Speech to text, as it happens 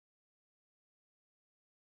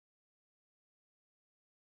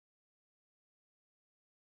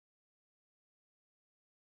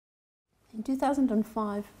In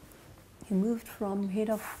 2005, you moved from head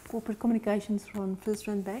of corporate communications from First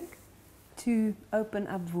Rand Bank to open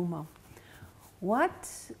up Vuma.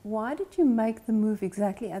 Why did you make the move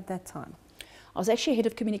exactly at that time? I was actually head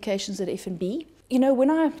of communications at F&B. You know, when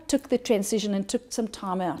I took the transition and took some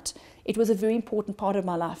time out, it was a very important part of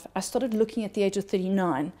my life. I started looking at the age of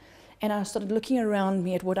 39, and I started looking around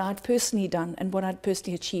me at what I'd personally done and what I'd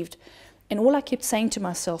personally achieved. And all I kept saying to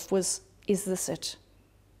myself was, is this it?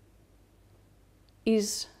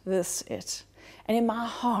 Is this it? And in my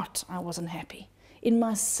heart, I wasn't happy. In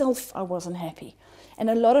myself, I wasn't happy. And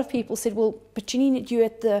a lot of people said, well, but Janine, you're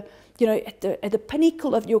at the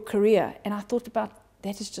pinnacle of your career. And I thought about,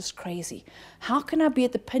 that is just crazy. How can I be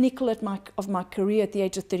at the pinnacle of my career at the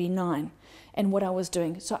age of 39 and what I was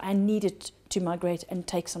doing? So I needed to migrate and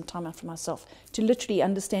take some time out for myself to literally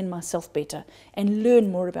understand myself better and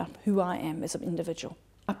learn more about who I am as an individual.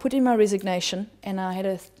 I put in my resignation, and I had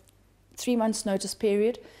a 3 months notice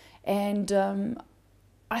period. And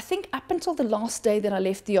I think up until the last day that I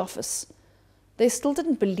left the office, they still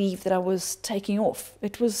didn't believe that I was taking off.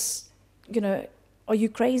 It was, you know, are you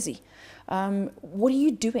crazy? What are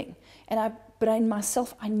you doing? But in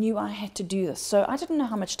myself, I knew I had to do this. So I didn't know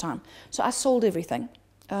how much time. So I sold everything.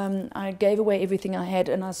 I gave away everything I had,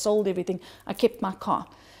 and I sold everything. I kept my car.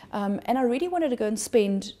 And I really wanted to go and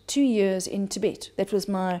spend 2 years in Tibet.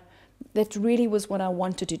 That really was what I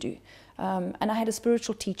wanted to do. And I had a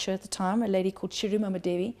spiritual teacher at the time, a lady called Shiruma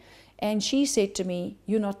Devi, and she said to me,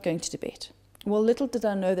 you're not going to Tibet. Well, little did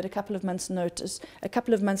I know that a couple of months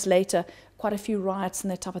later, quite a few riots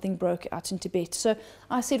and that type of thing broke out in Tibet. So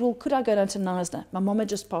I said, well, could I go down to Knysna? My mom had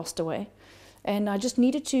just passed away, and I just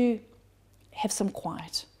needed to have some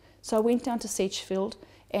quiet. So I went down to Sedgefield,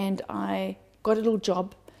 and I got a little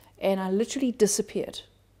job, and I literally disappeared.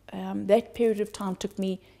 That period of time took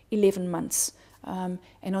me 11 months.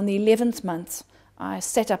 And on the 11th month, I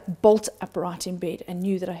sat up, bolt upright in bed, and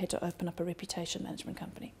knew that I had to open up a reputation management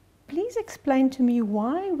company. Please explain to me,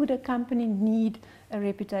 why would a company need a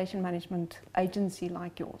reputation management agency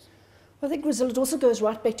like yours? Well, I think, Brazil, it also goes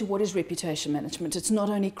right back to what is reputation management. It's not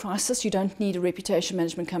only crisis. You don't need a reputation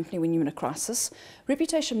management company when you're in a crisis.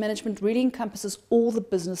 Reputation management really encompasses all the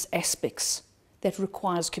business aspects that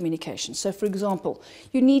requires communication. So, for example,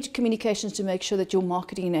 you need communications to make sure that your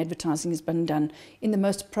marketing and advertising has been done in the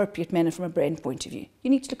most appropriate manner from a brand point of view. You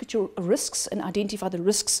need to look at your risks and identify the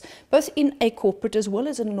risks, both in a corporate as well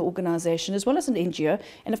as in an organization, as well as an NGO,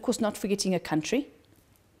 and of course not forgetting a country.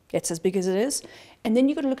 That's as big as it is. And then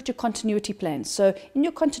you've got to look at your continuity plans. So in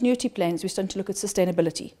your continuity plans, we're starting to look at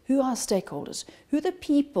sustainability. Who are our stakeholders? Who are the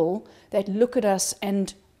people that look at us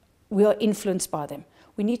and we are influenced by them?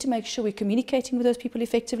 We need to make sure we're communicating with those people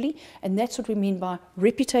effectively, and that's what we mean by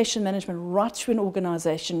reputation management right through an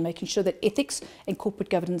organization, making sure that ethics and corporate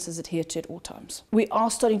governance is adhered to at all times. We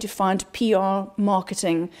are starting to find PR,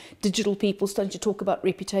 marketing, digital people starting to talk about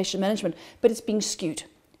reputation management, but it's being skewed.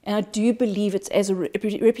 And I do believe it's, as a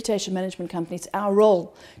reputation management company, it's our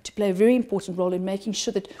role to play a very important role in making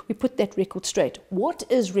sure that we put that record straight. What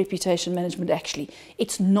is reputation management actually?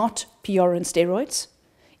 It's not PR and steroids.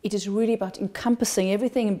 It is really about encompassing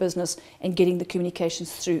everything in business and getting the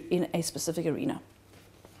communications through in a specific arena.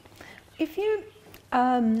 If you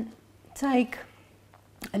take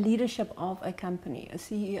a leadership of a company, a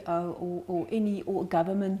CEO or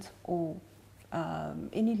government or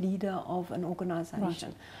any leader of an organization,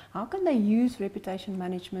 right, how can they use reputation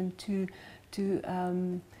management to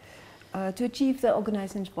achieve the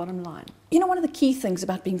organization's bottom line? You know, one of the key things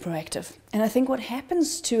about being proactive, and I think what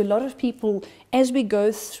happens to a lot of people as we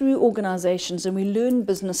go through organizations and we learn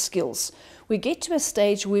business skills, we get to a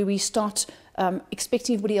stage where we start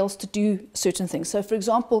expecting everybody else to do certain things. So, for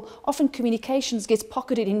example, often communications gets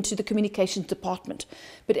pocketed into the communications department.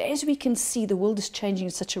 But as we can see, the world is changing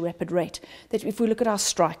at such a rapid rate that if we look at our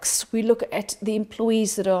strikes, we look at the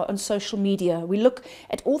employees that are on social media, we look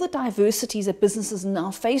at all the diversities that businesses are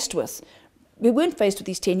now faced with. We weren't faced with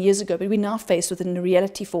these 10 years ago, but we're now faced with it in a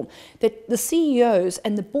reality form. That the CEOs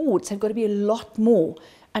and the boards have got to be a lot more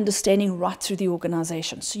understanding right through the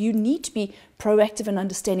organization. So you need to be proactive in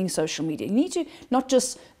understanding social media. You need to not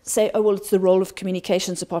just say, oh, well, it's the role of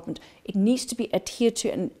communications department. It needs to be adhered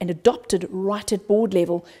to and adopted right at board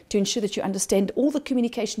level to ensure that you understand all the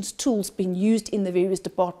communications tools being used in the various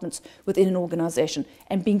departments within an organization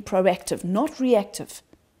and being proactive, not reactive.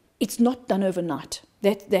 It's not done overnight.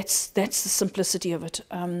 That's the simplicity of it.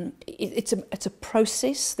 It's a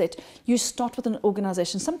process that you start with an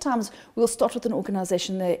organization. Sometimes we'll start with an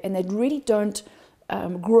organization and they really don't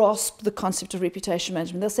grasp the concept of reputation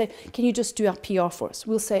management. They'll say, can you just do our PR for us?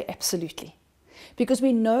 We'll say, absolutely. Because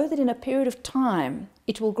we know that in a period of time,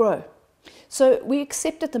 it will grow. So we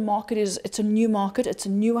accept that the market it's a new market, it's a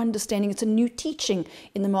new understanding, it's a new teaching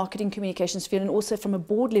in the marketing communications field, and also from a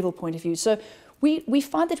board level point of view. So we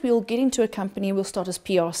find that we'll get into a company and we'll start as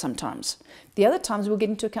PR sometimes. The other times we'll get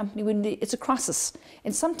into a company when it's a crisis.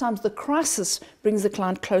 And sometimes the crisis brings the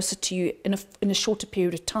client closer to you in a shorter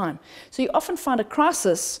period of time. So you often find a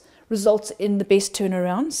crisis results in the best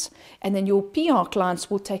turnarounds, and then your PR clients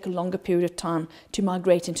will take a longer period of time to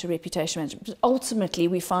migrate into reputation management. But ultimately,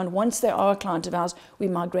 we find once they are a client of ours, we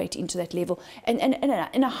migrate into that level. And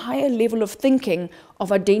in a higher level of thinking,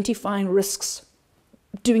 of identifying risks,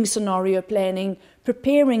 doing scenario planning,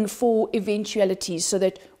 preparing for eventualities so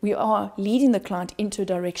that we are leading the client into a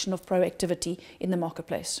direction of proactivity in the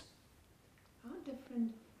marketplace. How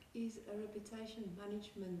different is a reputation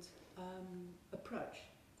management approach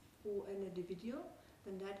for an individual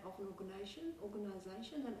than that of an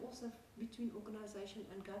organization, and also between organization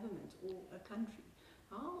and government or a country?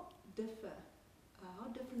 How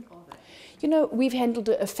different are they? You know, we've handled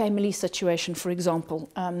a family situation, for example.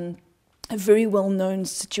 A very well-known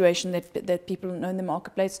situation that people know in the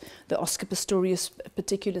marketplace, the Oscar Pistorius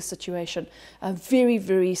particular situation, a very,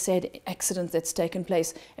 very sad accident that's taken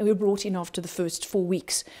place, and we were brought in after the first 4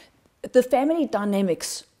 weeks. The family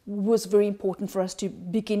dynamics was very important for us to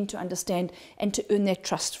begin to understand and to earn that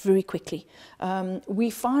trust very quickly. We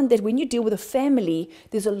find that when you deal with a family,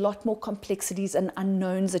 there's a lot more complexities and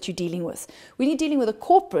unknowns that you're dealing with. When you're dealing with a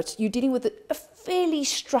corporate, you're dealing with a fairly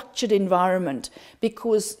structured environment,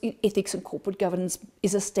 because ethics and corporate governance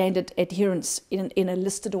is a standard adherence in a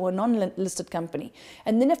listed or a non-listed company.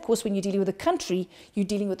 And then, of course, when you're dealing with a country, you're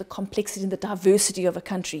dealing with the complexity and the diversity of a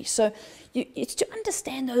country. So it's to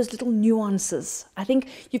understand those little nuances. I think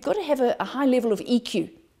you've got to have a high level of EQ.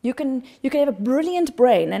 You can have a brilliant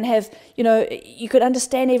brain and have, you could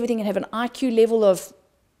understand everything and have an IQ level of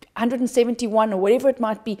 171 or whatever it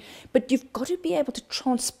might be, but you've got to be able to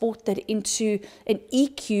transport that into an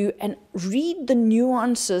EQ and read the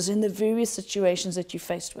nuances in the various situations that you're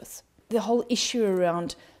faced with. The whole issue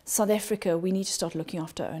around South Africa, we need to start looking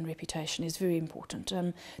after our own reputation, is very important.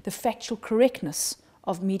 The factual correctness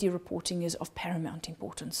of media reporting is of paramount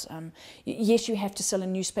importance. Yes, you have to sell a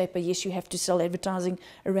newspaper. Yes, you have to sell advertising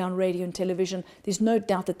around radio and television. There's no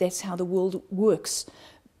doubt that that's how the world works.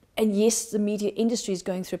 And yes, the media industry is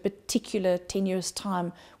going through a particular 10 years'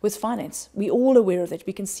 time with finance. We're all aware of that.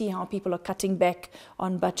 We can see how people are cutting back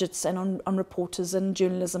on budgets and on reporters and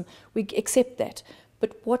journalism. We accept that.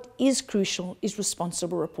 But what is crucial is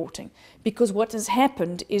responsible reporting, because what has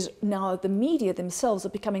happened is now the media themselves are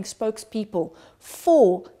becoming spokespeople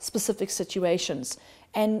for specific situations.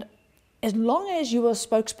 And as long as you are a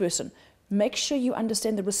spokesperson, make sure you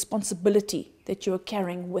understand the responsibility that you are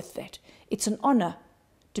carrying with that. It's an honor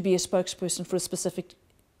to be a spokesperson for a specific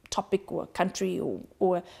topic or a country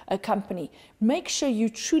or a company. Make sure you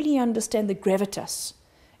truly understand the gravitas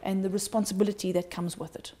and the responsibility that comes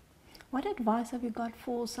with it. What advice have you got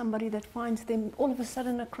for somebody that finds them all of a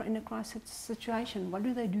sudden in a crisis situation? What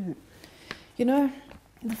do they do? You know,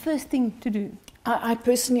 the first thing to do. I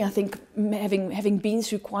personally, I think, having been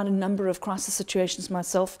through quite a number of crisis situations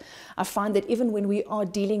myself, I find that even when we are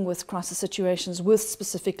dealing with crisis situations with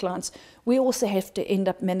specific clients, we also have to end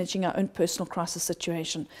up managing our own personal crisis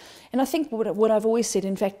situation. And I think what I've always said,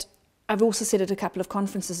 in fact, I've also said at a couple of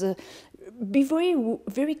conferences, be very,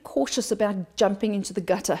 very cautious about jumping into the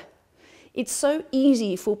gutter. It's so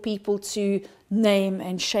easy for people to name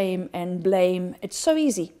and shame and blame. It's so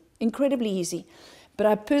easy, incredibly easy. But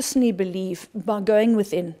I personally believe by going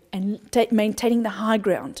within and maintaining the high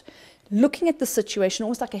ground, looking at the situation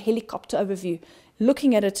almost like a helicopter overview,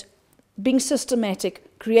 looking at it, being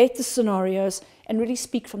systematic, create the scenarios, and really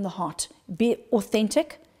speak from the heart. Be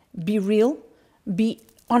authentic, be real, be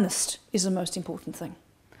honest is the most important thing.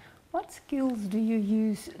 What skills do you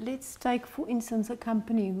use? Let's take, for instance, a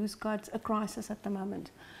company who's got a crisis at the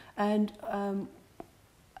moment. And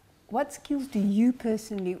what skills do you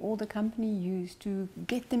personally or the company use to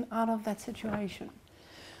get them out of that situation?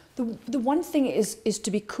 The one thing is to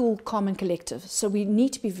be cool, calm and collective. So we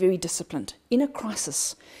need to be very disciplined. In a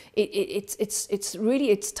crisis,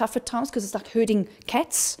 it's tough at times because it's like herding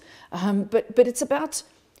cats. But it's about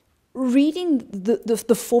reading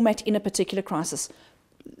the format in a particular crisis.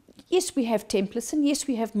 Yes, we have templates and yes,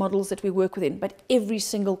 we have models that we work within, but every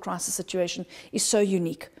single crisis situation is so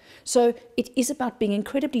unique. So it is about being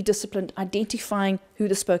incredibly disciplined, identifying who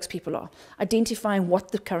the spokespeople are, identifying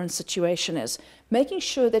what the current situation is, making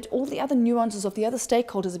sure that all the other nuances of the other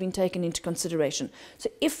stakeholders have been taken into consideration. So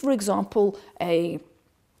if, for example, a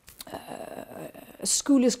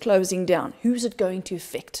school is closing down, who's it going to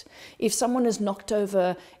affect? If someone is knocked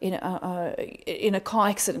over in a car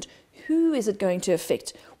accident, Who is it going to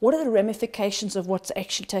affect? What are the ramifications of what's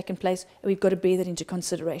actually taken place? And we've got to bear that into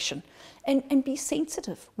consideration. And be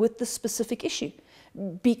sensitive with the specific issue.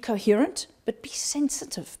 Be coherent, but be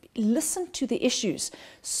sensitive. Listen to the issues.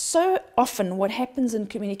 So often what happens in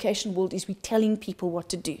communication world is we're telling people what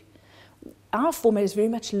to do. Our format is very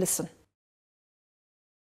much listen.